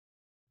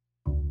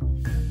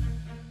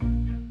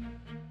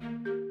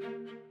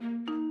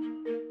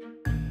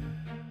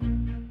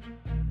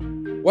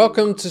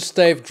Welcome to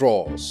Steve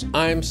Draws.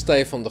 I'm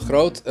Steve van der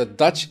Groot, a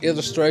Dutch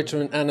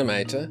illustrator and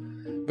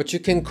animator, but you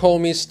can call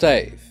me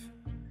Steve.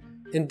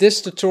 In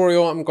this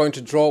tutorial I'm going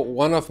to draw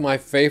one of my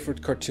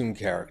favorite cartoon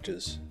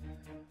characters,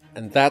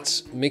 and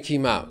that's Mickey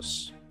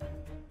Mouse.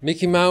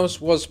 Mickey Mouse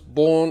was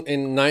born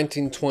in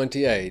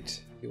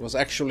 1928. He was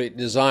actually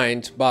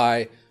designed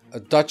by a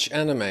Dutch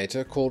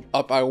animator called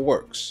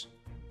iBooks.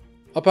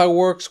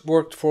 iBooks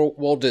worked for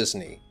Walt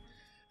Disney,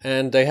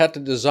 and they had to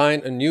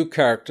design a new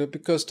character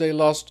because they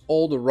lost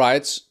all the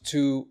rights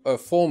to a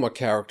former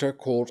character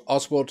called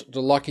Oswald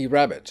the Lucky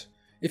Rabbit.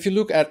 If you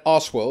look at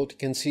Oswald, you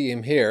can see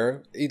him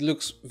here, he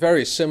looks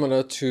very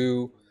similar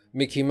to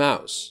Mickey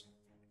Mouse.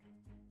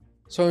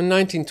 So in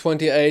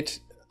 1928,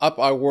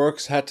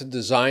 iBooks had to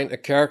design a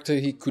character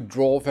he could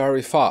draw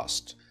very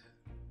fast.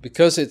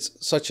 Because it's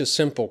such a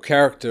simple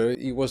character,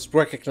 he was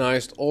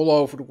recognized all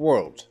over the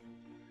world.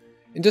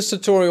 In this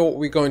tutorial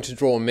we're going to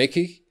draw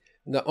Mickey.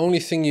 The only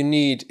thing you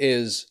need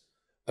is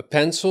a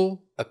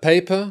pencil, a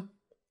paper,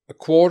 a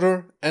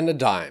quarter and a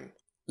dime.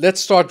 Let's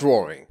start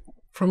drawing.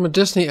 From a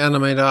Disney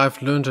animator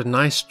I've learned a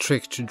nice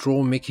trick to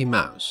draw Mickey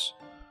Mouse.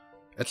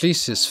 At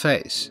least his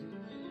face.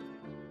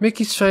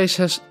 Mickey's face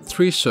has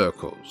 3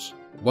 circles.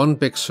 One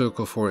big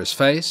circle for his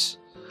face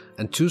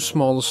and 2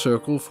 smaller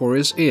circles for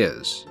his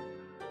ears.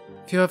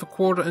 If you have a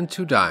quarter and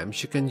 2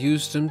 dimes, you can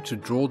use them to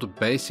draw the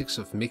basics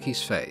of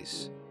Mickey's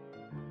face.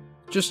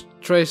 Just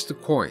trace the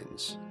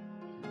coins.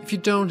 If you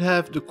don't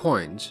have the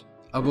coins,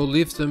 I will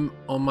leave them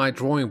on my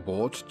drawing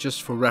board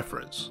just for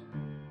reference.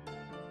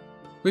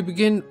 We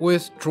begin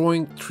with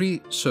drawing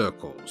 3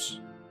 circles.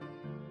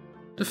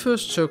 The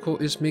first circle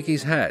is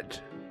Mickey's head.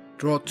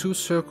 Draw 2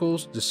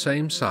 circles the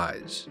same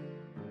size.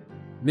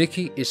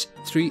 Mickey is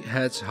 3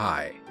 heads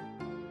high.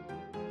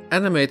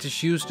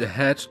 Animators use the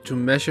head to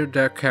measure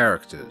their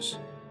characters.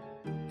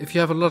 If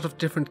you have a lot of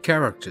different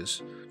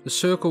characters, the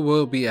circle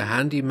will be a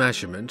handy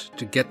measurement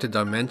to get the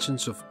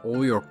dimensions of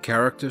all your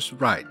characters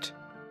right.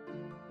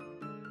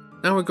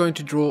 Now we're going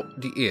to draw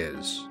the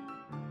ears.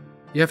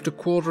 You have the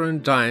quarter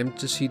and dime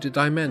to see the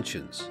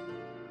dimensions.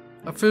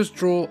 I first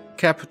draw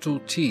capital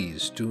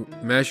T's to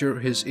measure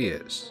his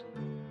ears.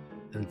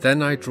 And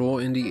then I draw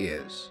in the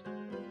ears.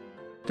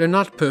 They're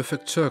not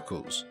perfect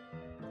circles,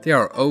 they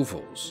are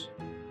ovals.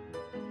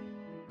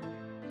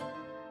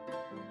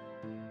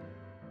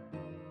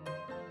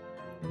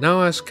 Now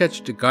I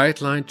sketch the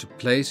guideline to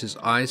place his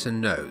eyes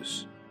and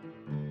nose.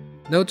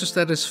 Notice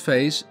that his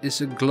face is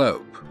a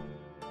globe.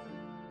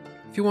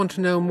 If you want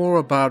to know more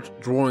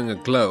about drawing a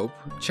globe,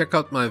 check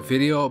out my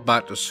video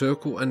about the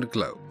circle and the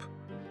globe.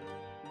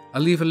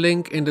 I'll leave a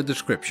link in the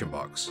description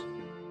box.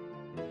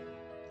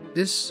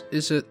 This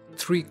is a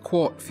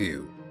 3-quart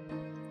view.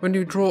 When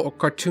you draw a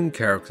cartoon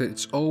character,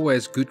 it's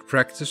always good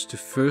practice to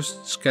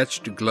first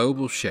sketch the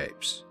global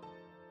shapes.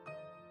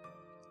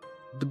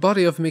 The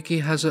body of Mickey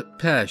has a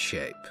pear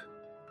shape.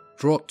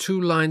 Draw 2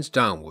 lines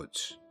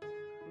downwards.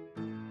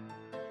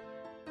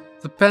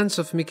 The pants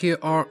of Mickey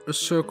are a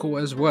circle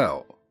as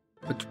well,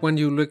 but when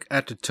you look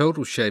at the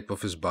total shape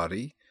of his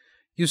body,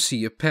 you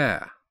see a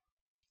pear.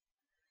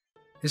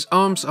 His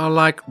arms are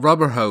like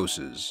rubber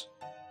hoses,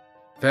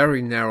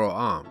 very narrow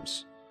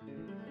arms.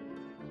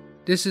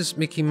 This is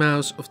Mickey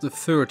Mouse of the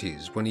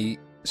 30s, when he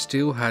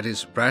still had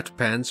his red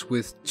pants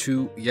with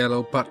 2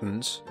 yellow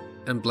buttons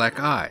and black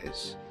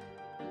eyes.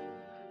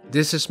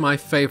 This is my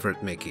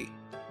favorite Mickey.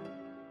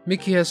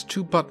 Mickey has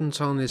 2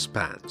 buttons on his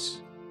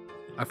pants.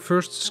 I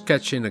first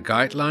sketch in a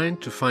guideline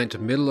to find the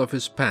middle of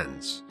his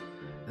pants,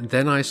 and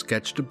then I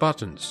sketch the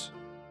buttons.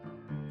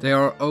 They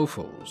are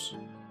ovals.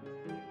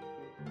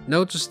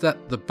 Notice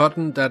that the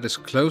button that is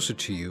closer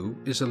to you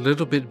is a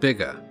little bit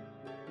bigger.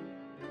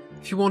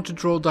 If you want to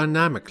draw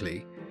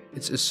dynamically,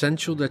 it's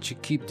essential that you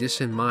keep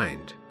this in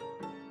mind.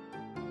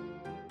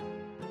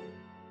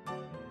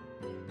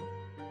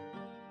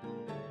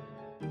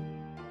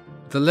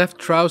 The left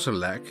trouser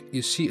leg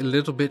you see a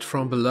little bit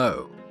from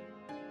below.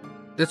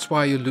 That's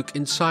why you look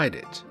inside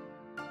it.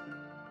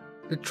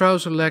 The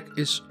trouser leg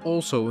is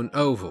also an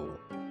oval.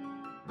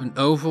 An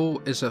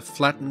oval is a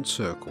flattened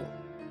circle.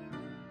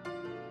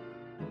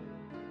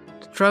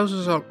 The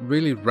trousers are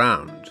really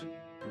round.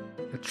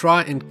 I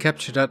try and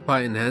capture that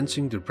by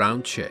enhancing the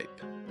round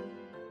shape.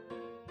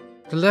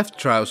 The left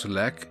trouser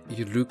leg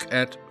you look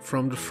at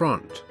from the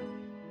front.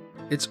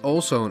 It's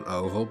also an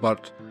oval,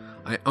 but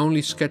I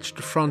only sketch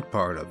the front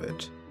part of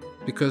it,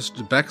 because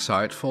the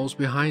backside falls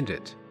behind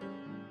it.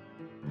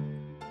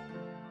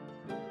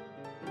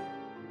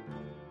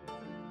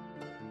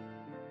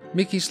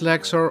 Mickey's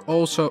legs are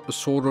also a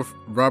sort of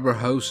rubber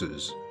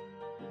hoses.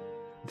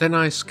 Then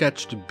I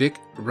sketch the big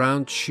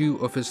round shoe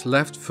of his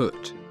left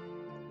foot.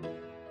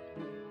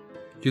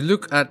 You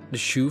look at the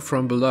shoe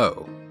from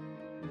below.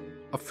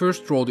 I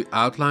first draw the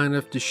outline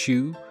of the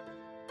shoe.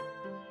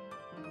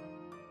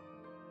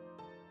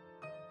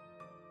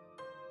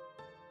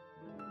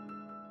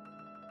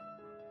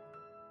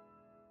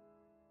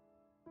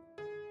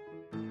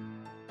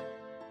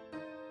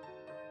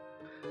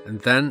 And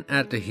then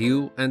add the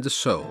heel and the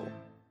sole.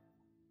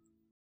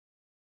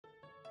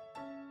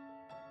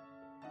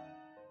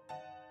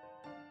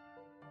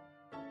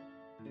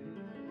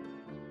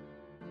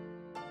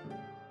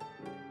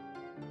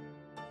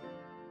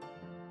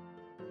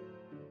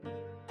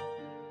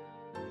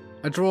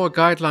 I draw a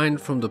guideline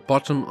from the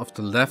bottom of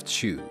the left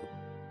shoe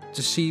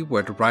to see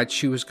where the right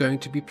shoe is going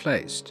to be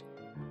placed.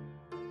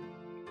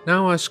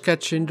 Now I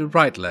sketch in the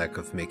right leg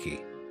of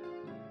Mickey.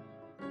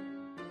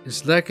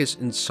 His leg is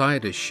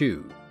inside his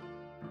shoe.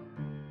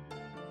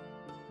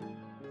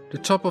 The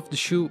top of the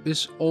shoe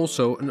is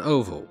also an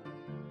oval.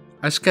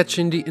 I sketch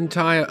in the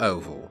entire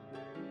oval.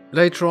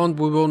 Later on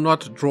we will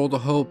not draw the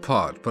whole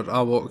part, but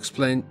I will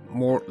explain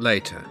more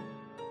later.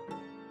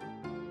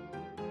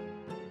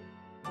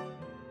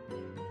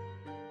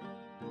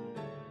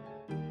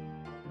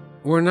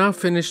 We're now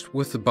finished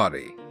with the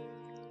body.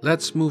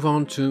 Let's move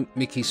on to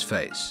Mickey's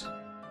face.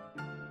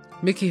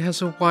 Mickey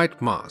has a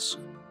white mask.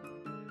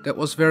 That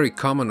was very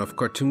common of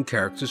cartoon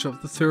characters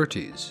of the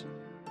 30s.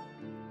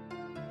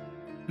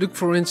 Look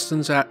for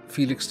instance at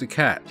Felix the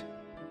Cat.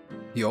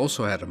 He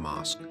also had a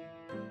mask.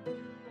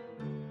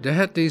 They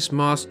had these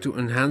masks to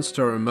enhance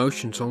their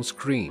emotions on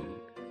screen.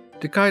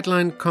 The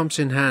guideline comes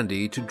in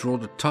handy to draw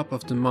the top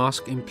of the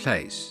mask in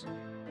place.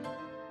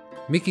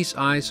 Mickey's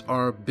eyes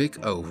are big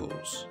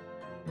ovals.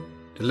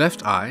 The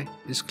left eye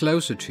is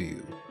closer to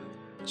you,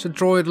 so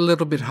draw it a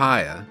little bit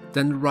higher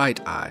than the right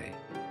eye.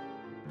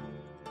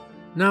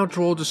 Now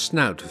draw the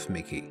snout of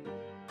Mickey.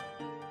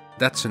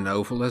 That's an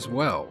oval as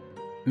well.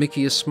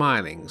 Mickey is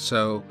smiling,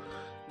 so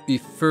we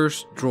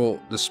first draw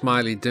the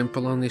smiley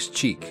dimple on his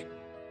cheek.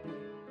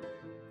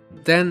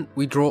 Then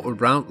we draw a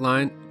round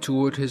line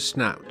toward his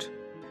snout.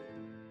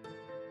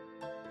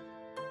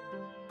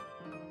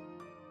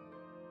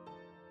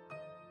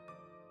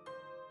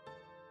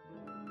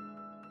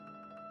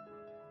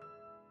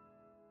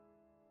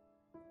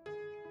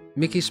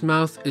 Mickey's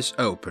mouth is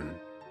open.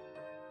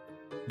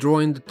 Draw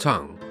in the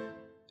tongue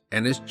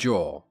and his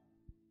jaw.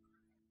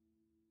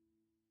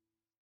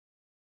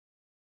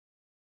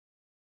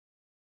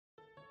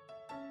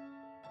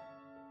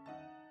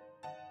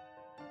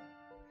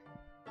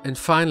 And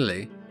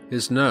finally,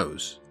 his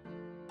nose.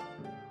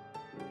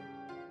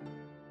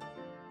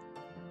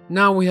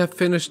 Now we have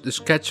finished the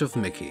sketch of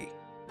Mickey.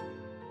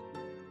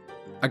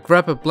 I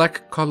grab a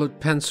black colored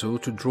pencil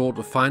to draw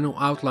the final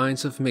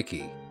outlines of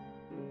Mickey.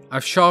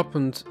 I've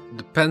sharpened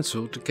the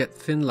pencil to get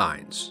thin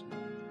lines.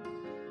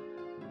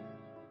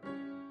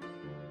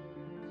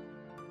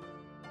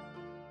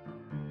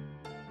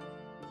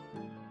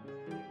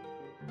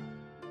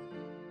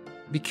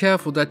 Be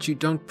careful that you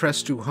don't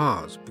press too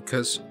hard,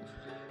 because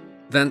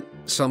then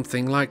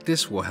something like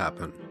this will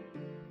happen.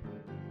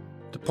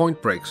 The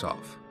point breaks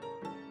off.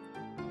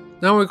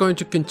 Now we're going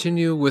to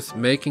continue with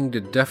making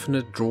the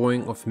definite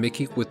drawing of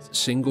Mickey with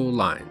single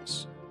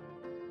lines.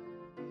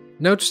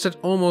 Notice that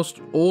almost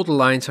all the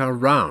lines are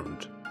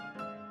round.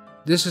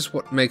 This is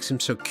what makes him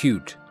so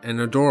cute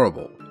and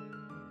adorable.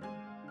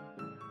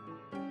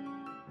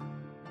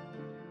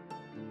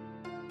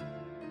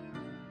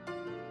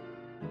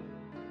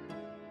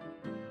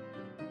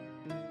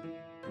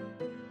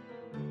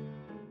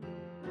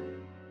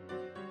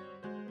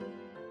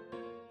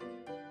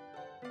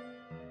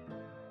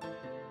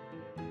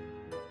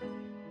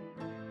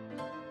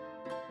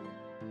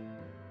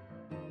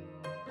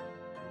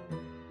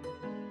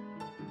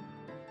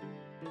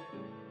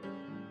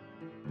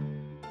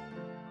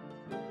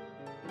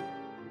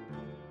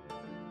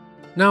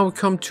 Now we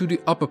come to the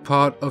upper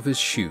part of his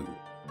shoe.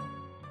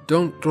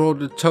 Don't draw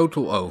the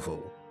total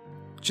oval,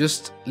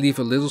 just leave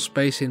a little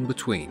space in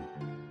between.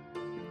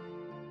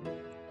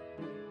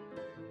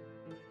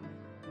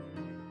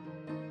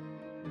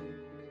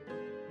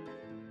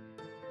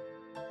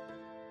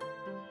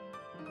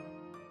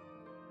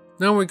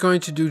 Now we're going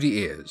to do the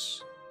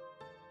ears.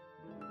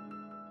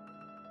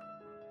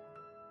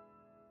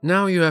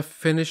 Now you have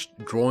finished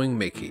drawing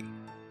Mickey.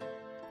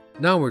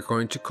 Now we're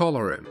going to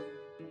color him.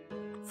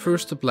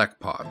 First the black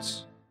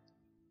parts.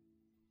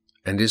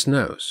 And his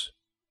nose.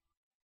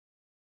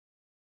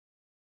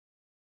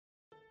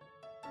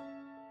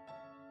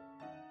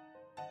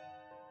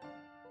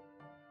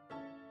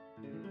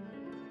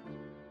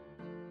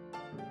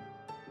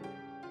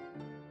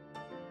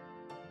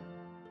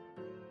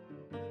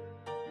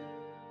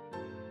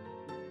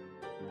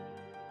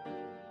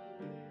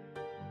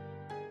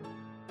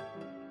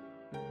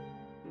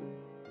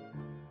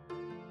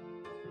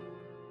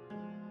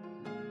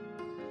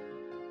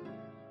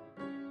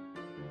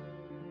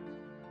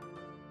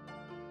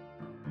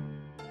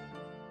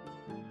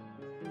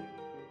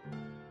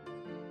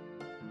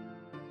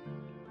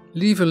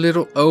 Leave a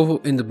little oval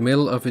in the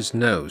middle of his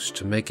nose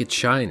to make it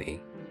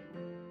shiny.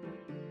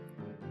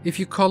 If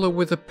you color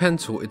with a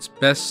pencil, it's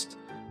best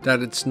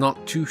that it's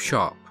not too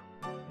sharp.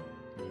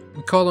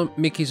 We color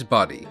Mickey's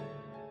body.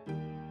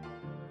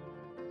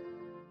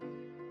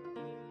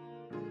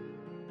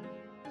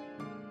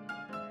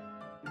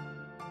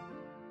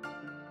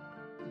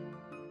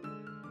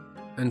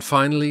 And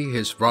finally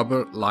his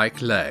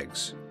rubber-like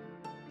legs.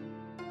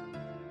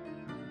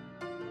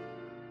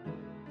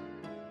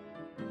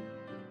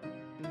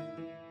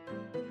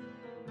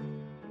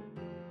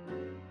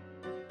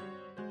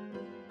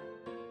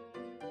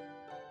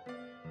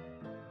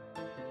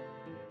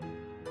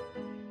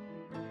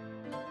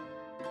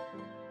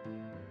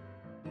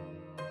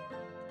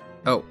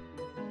 Oh,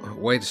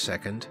 wait a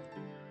second.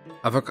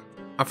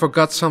 I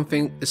forgot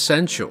something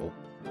essential.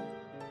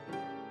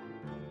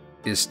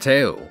 His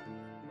tail.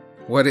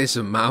 What is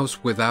a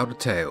mouse without a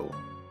tail?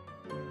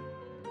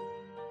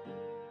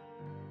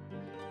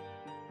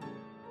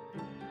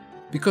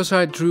 Because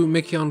I drew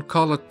Mickey on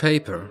colored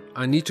paper,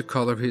 I need to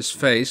color his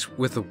face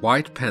with a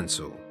white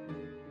pencil.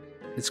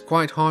 It's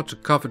quite hard to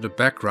cover the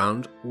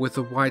background with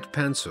a white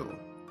pencil.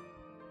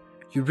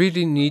 You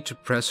really need to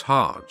press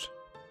hard.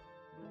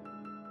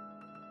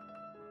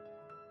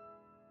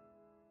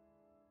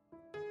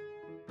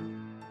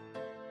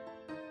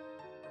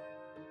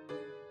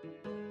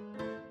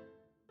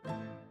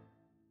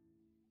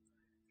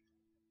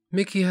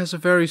 Mickey has a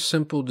very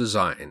simple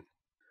design.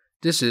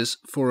 This is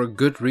for a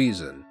good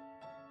reason.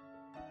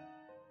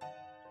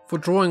 For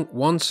drawing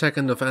 1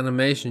 second of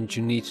animation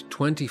you need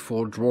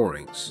 24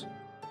 drawings.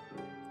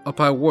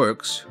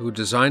 iBooks, who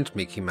designed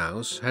Mickey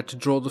Mouse, had to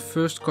draw the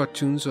first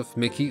cartoons of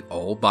Mickey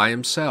all by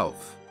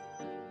himself.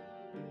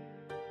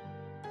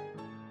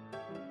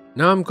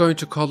 Now I'm going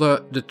to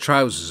color the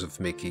trousers of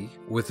Mickey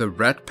with a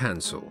red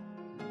pencil.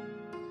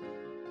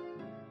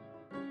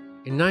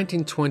 In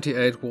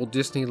 1928 Walt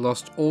Disney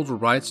lost all the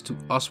rights to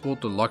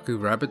Oswald the Lucky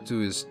Rabbit to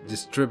his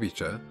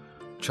distributor,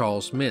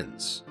 Charles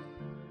Mintz.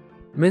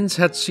 Mintz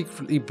had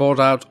secretly bought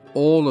out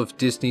all of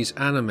Disney's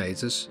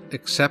animators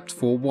except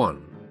for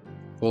one,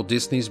 Walt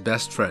Disney's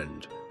best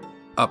friend,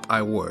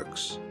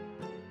 iBooks.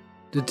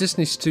 The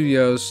Disney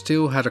Studios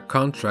still had a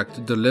contract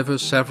to deliver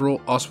several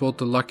Oswald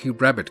the Lucky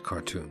Rabbit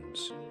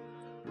cartoons.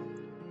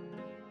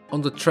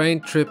 On the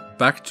train trip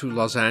back to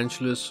Los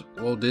Angeles,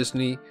 Walt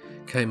Disney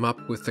came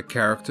up with the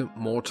character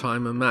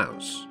Mortimer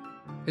Mouse.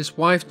 His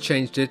wife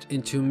changed it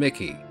into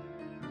Mickey,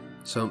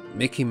 so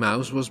Mickey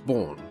Mouse was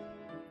born.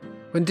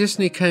 When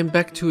Disney came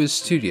back to his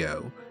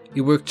studio,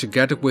 he worked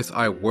together with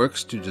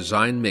iBooks to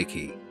design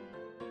Mickey.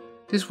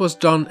 This was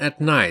done at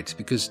night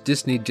because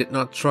Disney did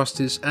not trust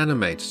his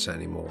animators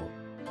anymore.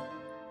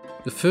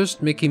 The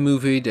first Mickey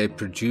movie they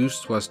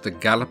produced was The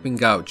Galloping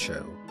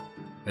Gaucho,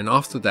 and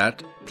after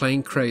that,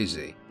 Plain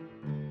Crazy.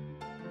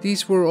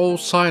 These were all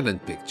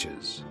silent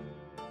pictures.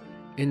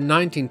 In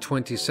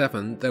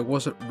 1927 there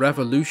was a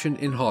revolution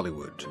in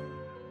Hollywood.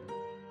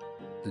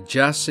 The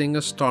Jazz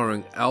Singer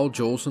starring Al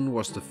Jolson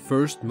was the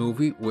first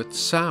movie with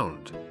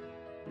sound.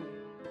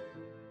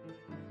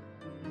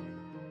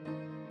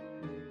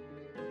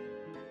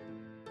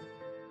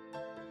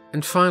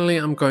 And finally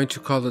I'm going to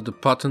color the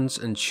buttons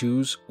and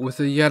shoes with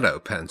a yellow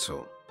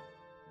pencil.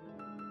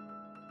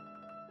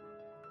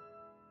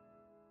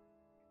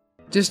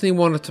 Disney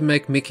wanted to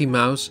make Mickey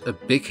Mouse a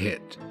big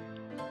hit,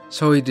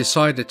 so he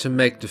decided to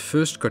make the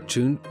first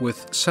cartoon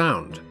with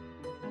sound.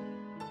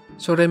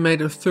 So they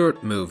made a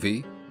third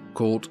movie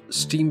called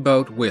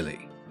Steamboat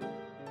Willie.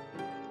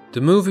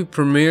 The movie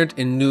premiered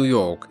in New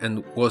York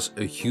and was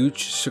a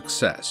huge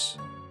success.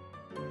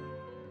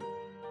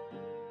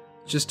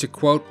 Just to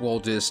quote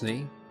Walt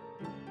Disney,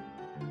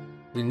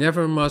 "We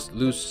never must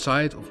lose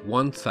sight of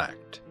one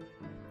fact,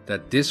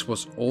 that this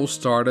was all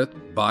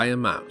started by a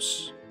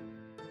mouse."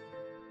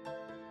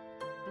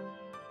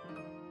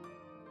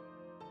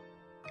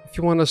 If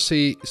you want to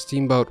see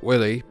Steamboat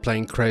Willie,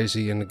 Plain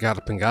Crazy and The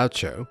Galloping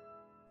Gaucho,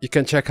 you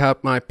can check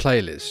out my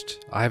playlist.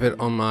 I have it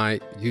on my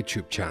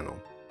YouTube channel.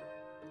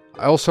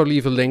 I also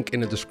leave a link in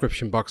the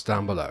description box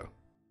down below.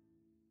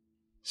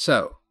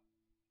 So,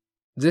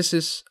 this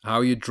is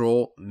how you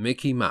draw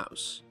Mickey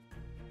Mouse.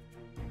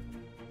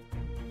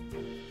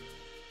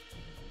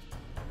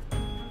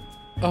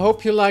 I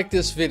hope you liked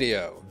this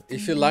video.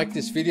 If you liked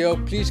this video,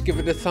 please give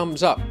it a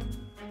thumbs up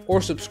or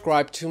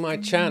subscribe to my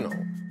channel.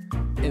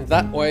 In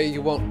that way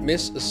you won't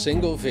miss a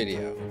single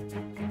video.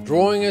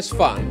 Drawing is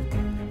fun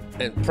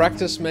and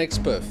practice makes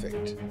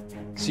perfect.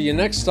 See you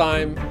next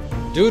time.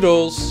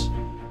 Doodles!